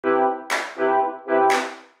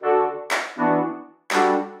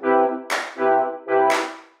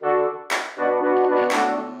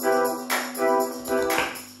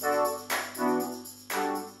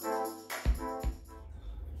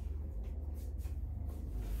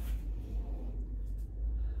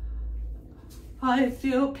I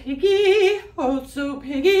feel piggy, oh so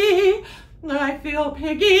piggy. I feel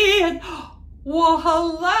piggy and well,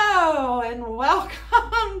 hello and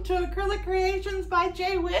welcome to Acrylic Creations by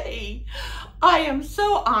Jay Whitty. I am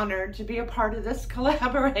so honored to be a part of this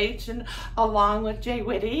collaboration along with Jay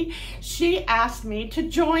Whitty. She asked me to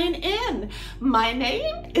join in. My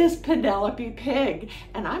name is Penelope Pig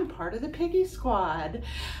and I'm part of the Piggy Squad.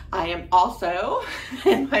 I am also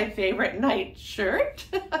in my favorite night shirt.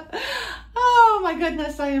 Oh my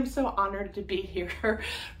goodness, I am so honored to be here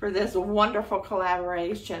for this wonderful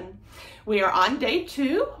collaboration. We are on day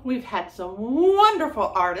 2. We've had some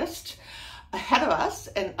wonderful artists ahead of us,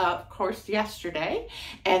 and of course yesterday,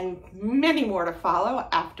 and many more to follow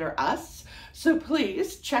after us. So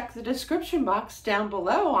please check the description box down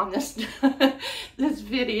below on this this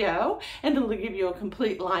video, and it'll give you a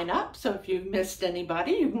complete lineup. So if you've missed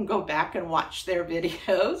anybody, you can go back and watch their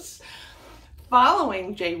videos.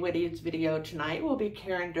 Following Jay Whitty's video tonight will be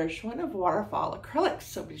Karen Dershwin of Waterfall Acrylics,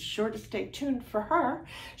 so be sure to stay tuned for her.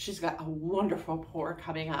 She's got a wonderful pour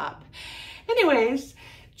coming up. Anyways,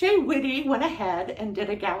 Jay Whitty went ahead and did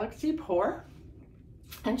a galaxy pour,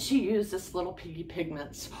 and she used This Little Piggy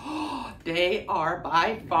pigments. Oh, they are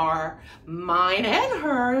by far mine and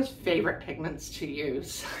hers favorite pigments to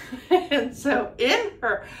use. And so in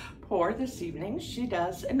her pour this evening, she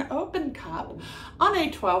does an open cup on a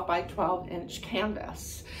 12 by 12 inch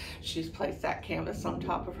canvas. She's placed that canvas on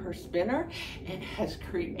top of her spinner and has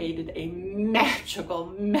created a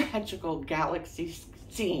magical galaxy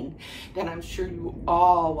scene that I'm sure you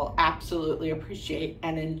all will absolutely appreciate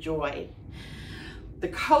and enjoy. The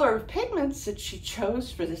color of pigments that she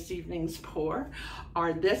chose for this evening's pour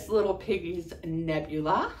are This Little Piggy's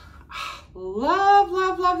Nebula.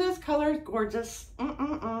 Love this color, it's gorgeous.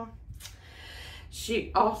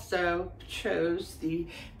 She also chose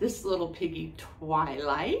This Little Piggy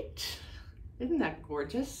Twilight. Isn't that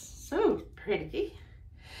gorgeous? So pretty.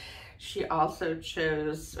 She also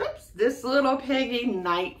chose, This Little Piggy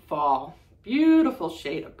Nightfall. Beautiful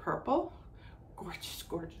shade of purple.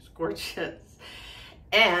 Gorgeous.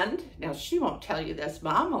 And now she won't tell you this,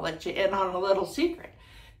 but I'm gonna let you in on a little secret.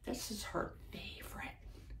 This is her favorite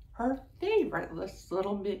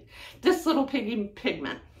This Little Piggy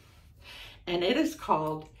pigment. And it is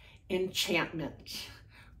called Enchantment.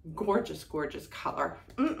 Gorgeous color.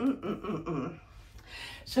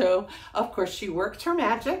 So, of course, she works her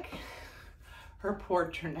magic. Her pour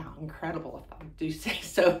turned out incredible, if I do say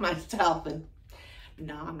so myself. And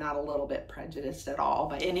no, I'm not a little bit prejudiced at all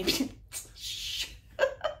by any means.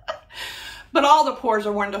 But all the pours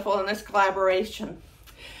are wonderful in this collaboration.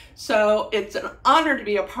 So it's an honor to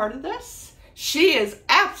be a part of this. She is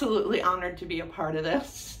absolutely honored to be a part of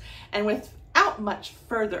this. And without much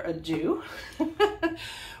further ado, we're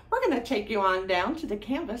going to take you on down to the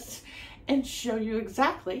canvas and show you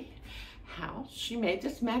exactly how she made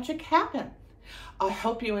this magic happen. I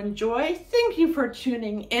hope you enjoy. Thank you for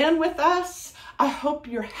tuning in with us. I hope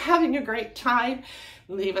you're having a great time.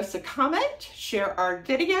 Leave us a comment, share our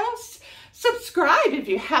videos, subscribe if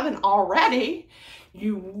you haven't already.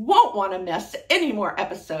 You won't want to miss any more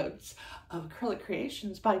episodes of Acrylic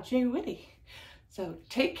Creations by Jay Whitty. So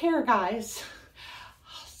take care, guys.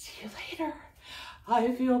 I'll see you later.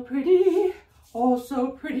 I feel pretty, oh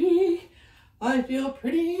so pretty. I feel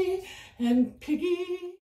pretty and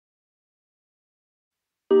piggy.